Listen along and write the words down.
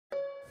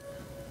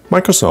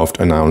Microsoft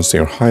announced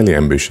their highly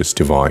ambitious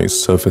device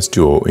Surface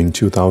Duo in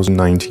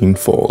 2019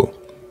 fall.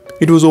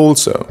 It was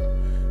also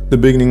the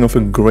beginning of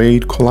a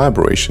great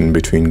collaboration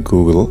between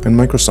Google and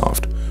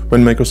Microsoft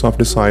when Microsoft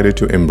decided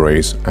to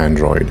embrace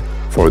Android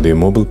for their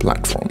mobile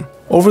platform.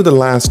 Over the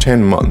last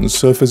 10 months,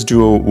 Surface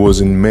Duo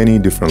was in many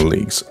different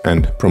leaks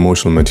and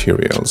promotional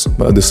materials,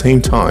 but at the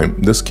same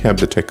time, this kept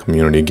the tech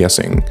community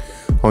guessing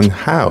on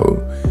how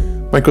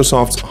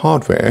Microsoft's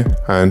hardware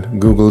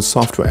and Google's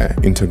software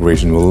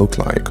integration will look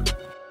like.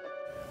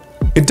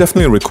 It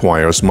definitely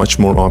requires much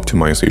more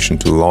optimization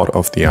to a lot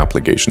of the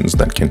applications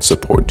that can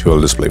support dual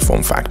display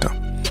form factor.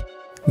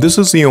 This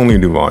is the only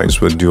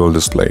device with dual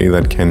display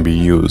that can be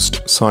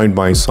used side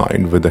by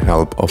side with the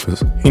help of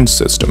a hinge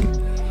system.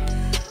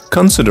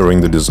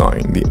 Considering the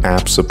design, the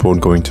app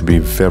support going to be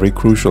very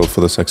crucial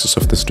for the success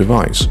of this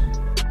device.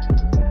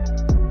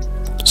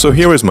 So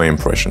here is my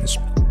impressions.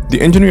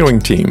 The engineering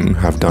team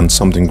have done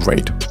something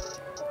great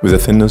with the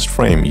thinnest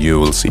frame you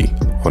will see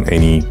on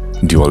any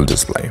dual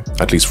display,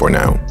 at least for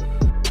now.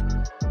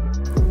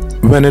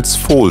 When it's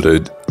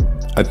folded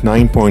at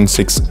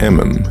 9.6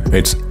 mm,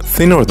 it's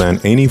thinner than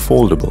any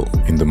foldable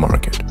in the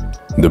market.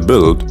 The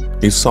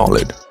build is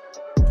solid.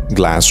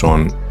 Glass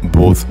on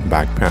both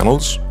back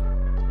panels.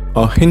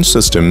 A hinge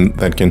system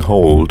that can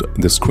hold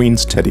the screen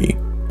steady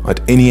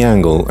at any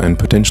angle and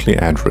potentially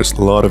address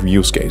a lot of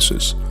use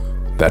cases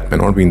that may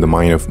not be in the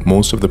mind of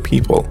most of the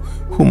people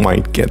who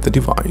might get the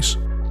device.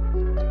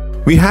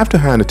 We have to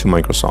hand it to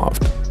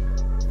Microsoft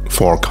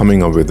for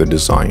coming up with the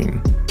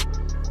design.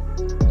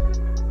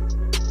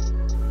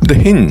 The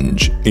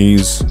hinge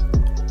is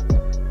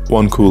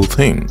one cool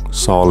thing,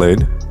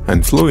 solid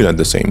and fluid at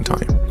the same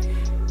time.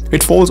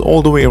 It folds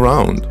all the way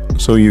around,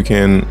 so you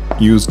can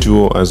use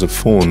Duo as a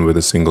phone with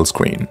a single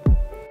screen.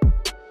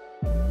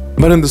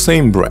 But in the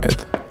same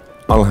breath,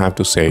 I'll have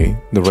to say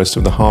the rest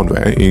of the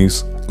hardware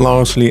is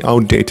largely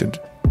outdated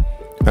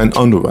and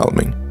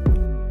underwhelming.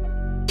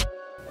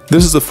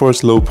 This is the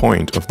first low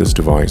point of this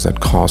device that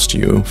cost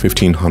you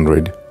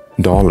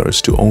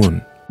 $1,500 to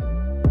own.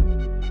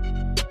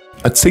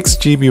 At 6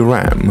 GB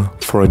RAM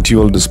for a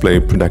dual display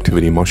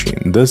productivity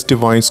machine, this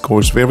device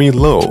scores very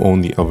low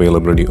on the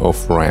availability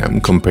of RAM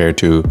compared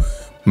to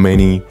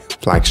many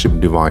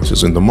flagship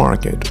devices in the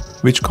market,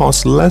 which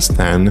cost less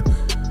than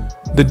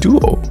the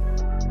Duo.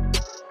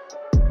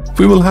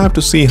 We will have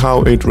to see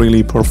how it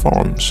really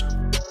performs.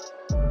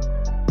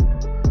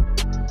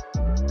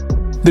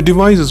 The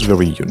device is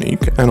very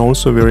unique and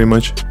also very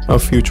much a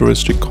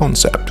futuristic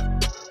concept.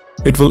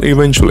 It will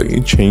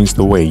eventually change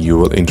the way you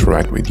will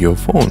interact with your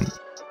phone.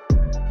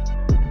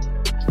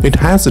 It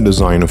has the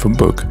design of a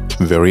book,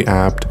 very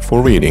apt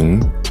for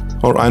reading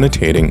or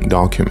annotating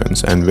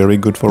documents and very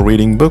good for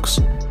reading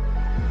books.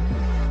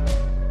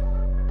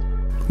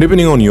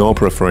 Depending on your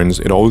preference,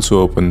 it also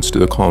opens to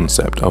the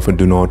concept of a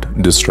do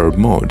not disturb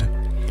mode.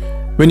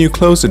 When you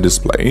close the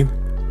display,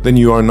 then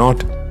you are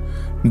not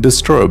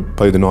disturbed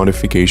by the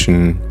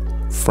notification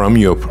from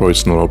your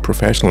personal or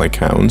professional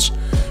accounts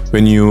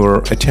when your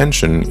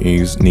attention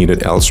is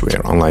needed elsewhere,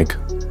 unlike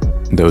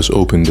those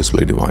open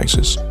display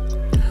devices.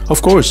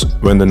 Of course,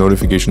 when the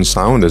notification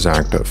sound is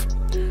active,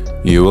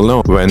 you will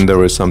know when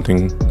there is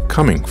something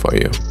coming for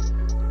you.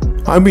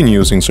 I've been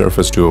using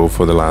Surface Duo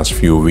for the last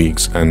few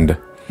weeks and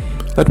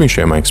let me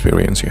share my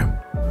experience here.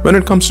 When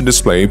it comes to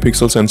display,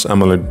 PixelSense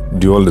AMOLED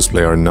Dual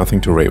Display are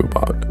nothing to rave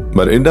about,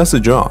 but it does the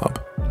job.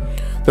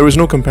 There is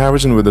no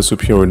comparison with the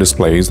superior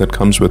displays that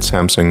comes with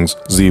Samsung's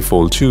Z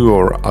Fold 2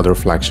 or other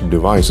flagship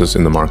devices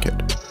in the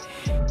market.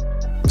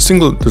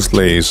 Single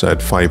displays at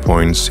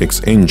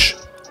 5.6 inch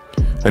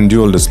and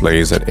dual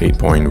displays at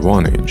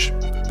 8.1 inch.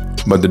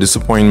 But the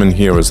disappointment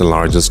here is the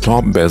largest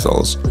top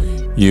bezels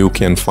you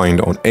can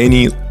find on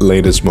any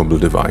latest mobile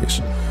device,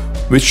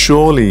 which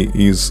surely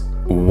is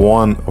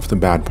one of the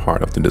bad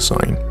part of the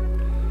design.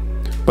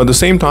 But at the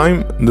same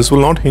time, this will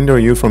not hinder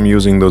you from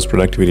using those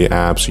productivity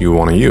apps you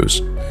want to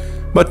use,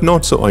 but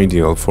not so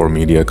ideal for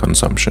media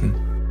consumption.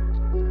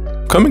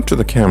 Coming to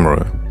the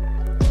camera,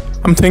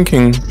 I'm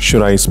thinking,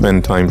 should I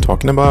spend time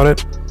talking about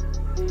it?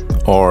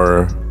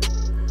 Or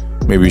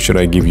maybe should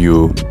I give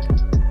you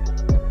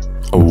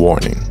a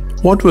warning?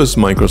 What was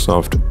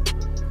Microsoft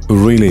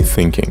really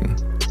thinking?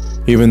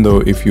 Even though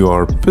if you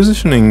are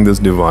positioning this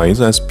device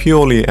as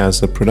purely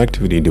as a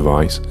productivity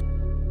device,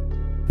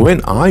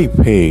 when I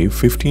pay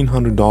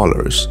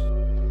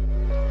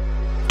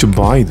 $1,500 to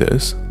buy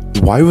this,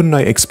 why wouldn't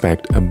I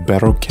expect a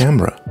better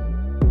camera?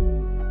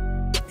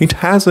 It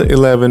has an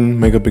 11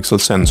 megapixel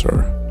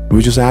sensor,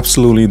 which is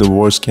absolutely the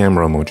worst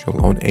camera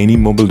module on any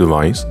mobile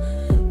device,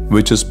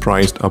 which is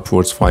priced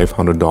upwards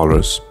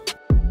 $500.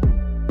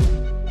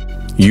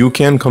 You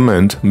can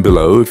comment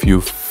below if you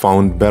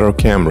found better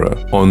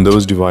camera on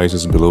those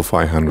devices below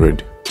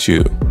 $500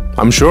 too.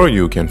 I'm sure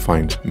you can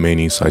find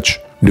many such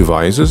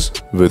devices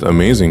with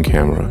amazing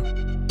camera.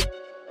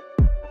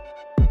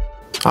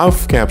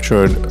 I've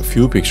captured a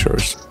few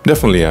pictures.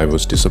 Definitely I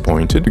was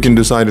disappointed. You can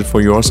decide it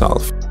for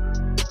yourself.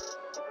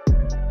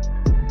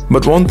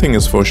 But one thing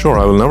is for sure,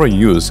 I will never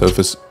use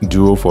Surface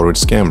Duo for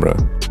its camera.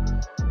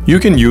 You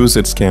can use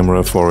its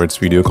camera for its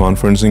video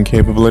conferencing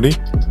capability,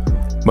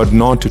 but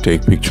not to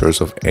take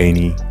pictures of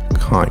any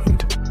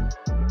kind.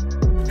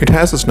 It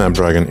has a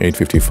Snapdragon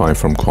 855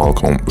 from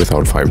Qualcomm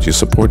without 5G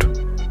support.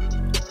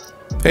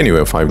 Anyway,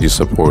 5G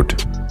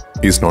support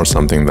is not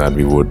something that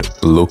we would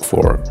look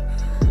for,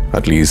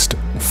 at least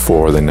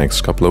for the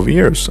next couple of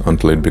years,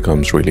 until it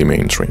becomes really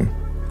mainstream.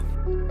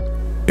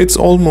 It's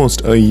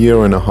almost a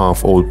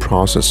year-and-a-half old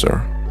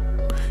processor.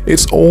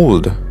 It's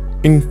old.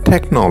 In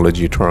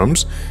technology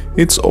terms,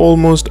 it's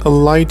almost a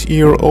light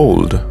year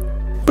old.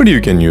 But you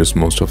can use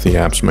most of the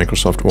apps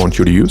Microsoft wants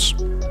you to use.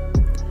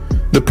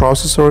 The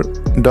processor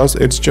does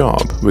its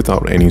job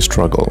without any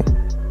struggle.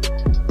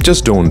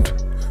 Just don't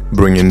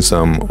bring in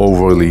some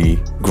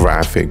overly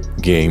graphic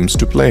games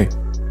to play.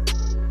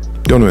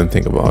 Don't even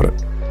think about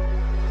it.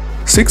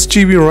 6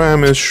 GB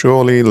RAM is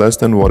surely less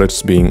than what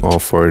it's being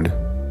offered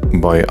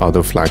by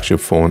other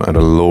flagship phone at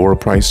a lower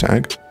price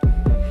tag.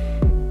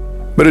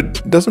 But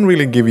it doesn't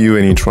really give you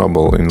any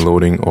trouble in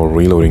loading or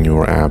reloading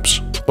your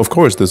apps. Of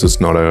course, this is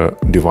not a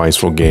device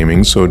for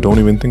gaming, so don't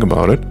even think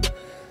about it.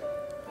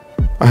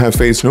 I have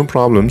faced no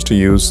problems to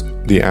use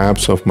the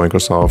apps of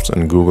Microsoft's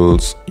and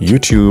Google's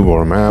YouTube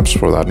or Maps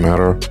for that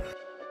matter.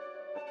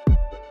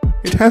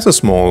 It has a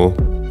small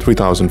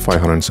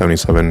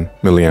 3577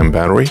 mAh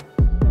battery.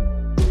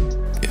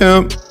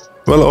 Yeah,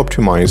 well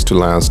optimized to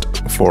last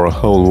for a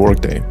whole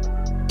workday.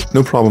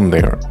 No problem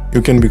there.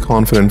 You can be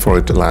confident for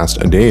it to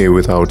last a day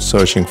without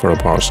searching for a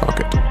power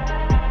socket.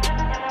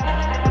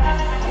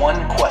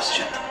 One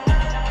question.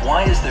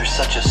 Why is there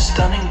such a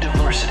stunning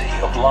diversity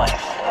of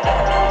life?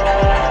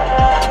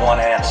 One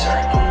answer.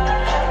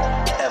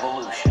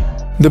 Evolution.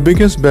 The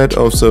biggest bet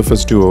of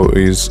Surface Duo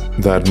is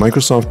that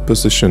Microsoft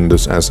positioned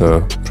this as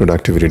a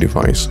productivity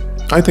device.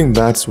 I think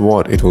that's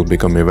what it will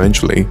become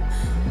eventually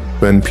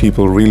when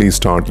people really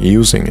start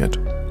using it.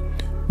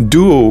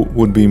 Duo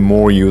would be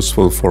more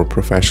useful for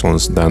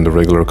professionals than the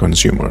regular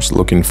consumers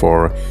looking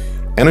for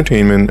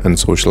entertainment and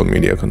social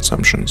media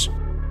consumptions.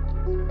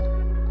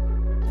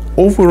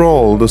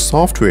 Overall, the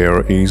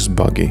software is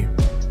buggy.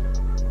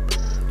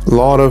 A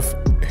lot of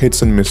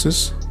hits and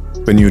misses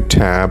when you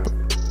tap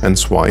and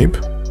swipe.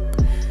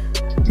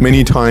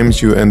 Many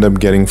times you end up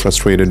getting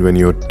frustrated when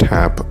your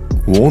tap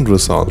won't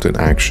result in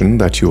action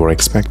that you are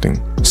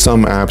expecting.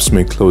 Some apps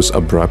may close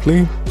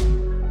abruptly.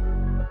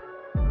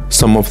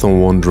 Some of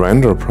them won't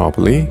render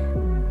properly.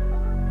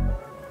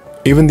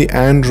 Even the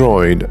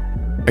Android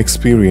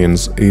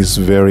experience is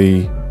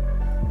very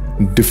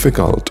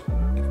difficult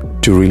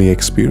to really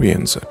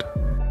experience it.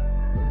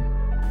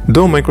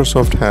 Though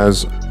Microsoft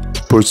has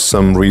pushed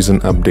some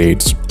recent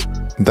updates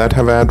that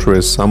have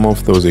addressed some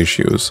of those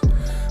issues,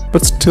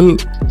 but still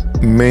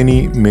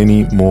many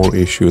more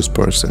issues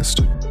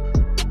persist.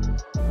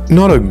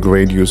 Not a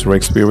great user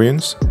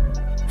experience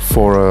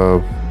for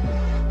a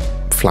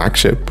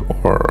flagship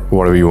or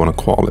whatever you want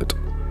to call it.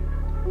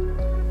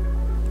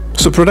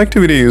 So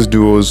productivity is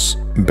Duo's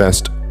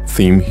best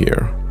theme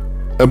here.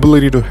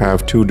 Ability to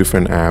have two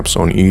different apps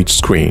on each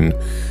screen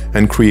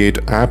and create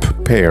app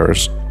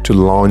pairs to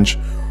launch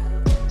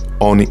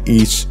on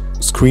each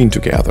screen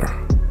together.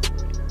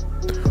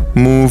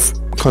 Move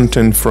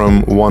content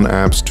from one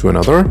app to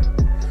another.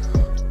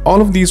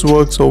 All of these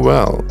work so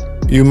well.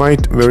 You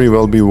might very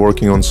well be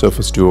working on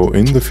Surface Duo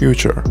in the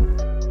future.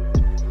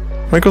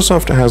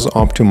 Microsoft has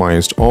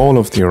optimized all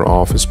of their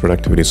Office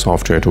productivity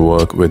software to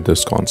work with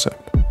this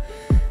concept.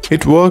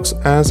 It works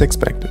as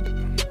expected.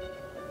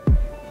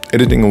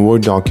 Editing a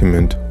Word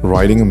document,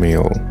 writing a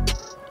mail,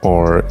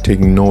 or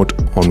taking note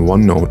on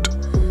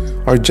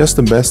OneNote are just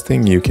the best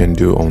thing you can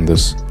do on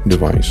this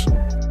device.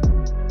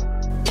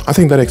 I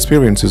think that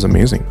experience is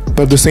amazing.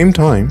 But at the same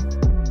time,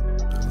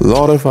 a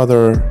lot of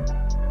other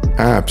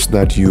apps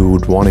that you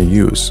would want to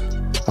use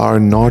are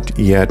not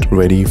yet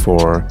ready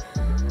for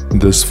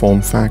this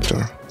form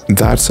factor.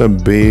 That's a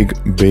big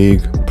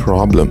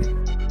problem.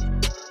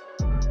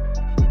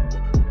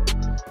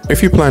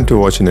 If you plan to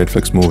watch a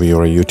Netflix movie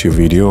or a YouTube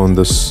video on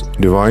this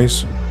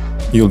device,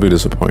 you'll be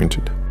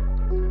disappointed.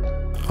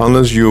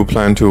 Unless you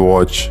plan to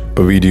watch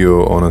a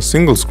video on a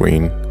single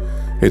screen,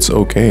 it's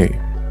okay.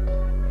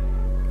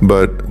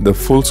 But the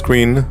full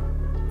screen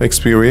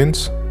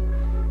experience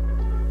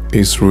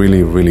is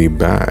really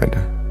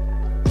bad.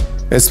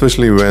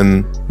 Especially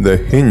when the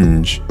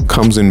hinge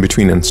comes in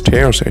between and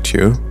stares at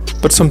you.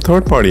 But some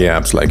third-party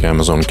apps like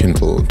Amazon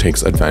Kindle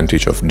takes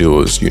advantage of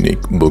Duo's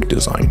unique book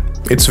design.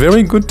 It's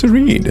very good to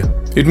read.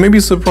 It may be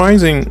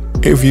surprising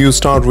if you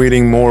start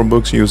reading more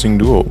books using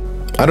Duo.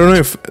 I don't know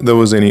if there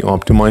was any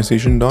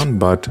optimization done,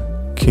 but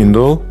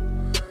Kindle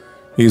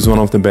is one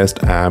of the best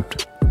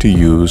apps to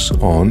use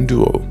on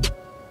Duo.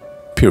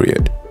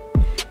 Period.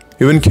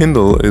 Even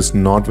Kindle is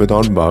not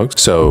without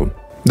bugs. So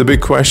the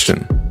big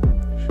question,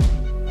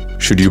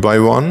 should you buy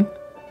one?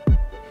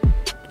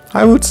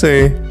 I would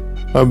say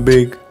a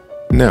big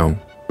no.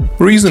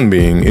 Reason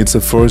being, it's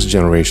a first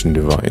generation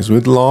device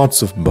with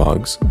lots of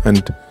bugs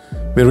and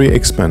very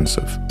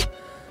expensive.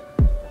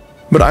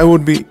 But I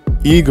would be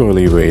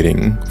eagerly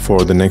waiting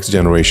for the next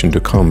generation to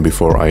come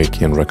before I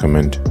can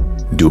recommend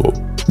Duo.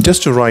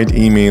 Just to write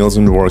emails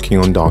and working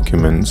on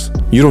documents,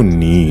 you don't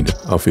need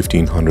a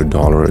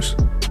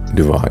 $1,500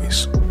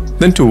 device.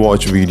 Then to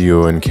watch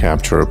video and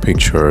capture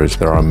pictures,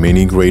 there are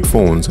many great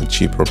phones at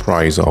cheaper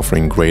price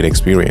offering great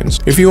experience.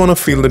 If you want to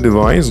feel the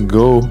device,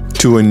 go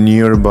to a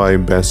nearby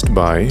Best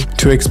Buy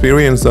to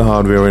experience the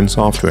hardware and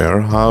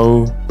software,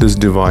 how this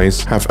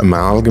device have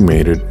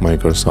amalgamated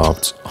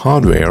Microsoft's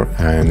hardware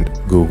and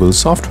Google's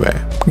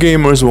software.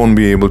 Gamers won't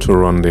be able to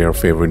run their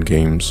favorite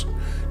games.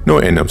 No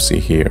NFC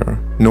here,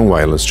 no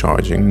wireless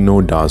charging,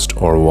 no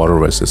dust or water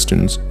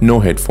resistance, no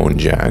headphone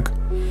jack.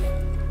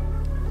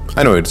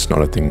 I know it's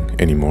not a thing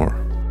anymore.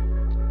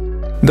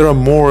 There are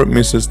more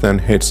misses than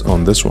hits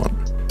on this one,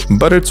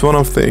 but it's one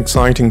of the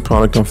exciting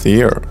product of the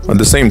year. At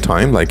the same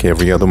time, like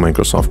every other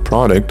Microsoft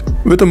product,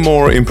 with a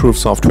more improved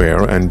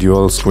software and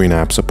dual screen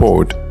app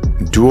support,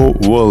 Duo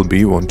will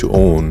be one to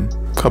own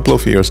a couple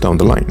of years down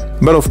the line.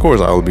 But of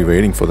course, I'll be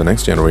waiting for the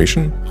next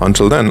generation.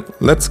 Until then,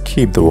 let's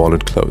keep the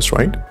wallet close,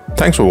 right?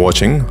 Thanks for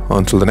watching.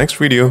 Until the next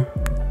video,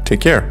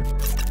 take care.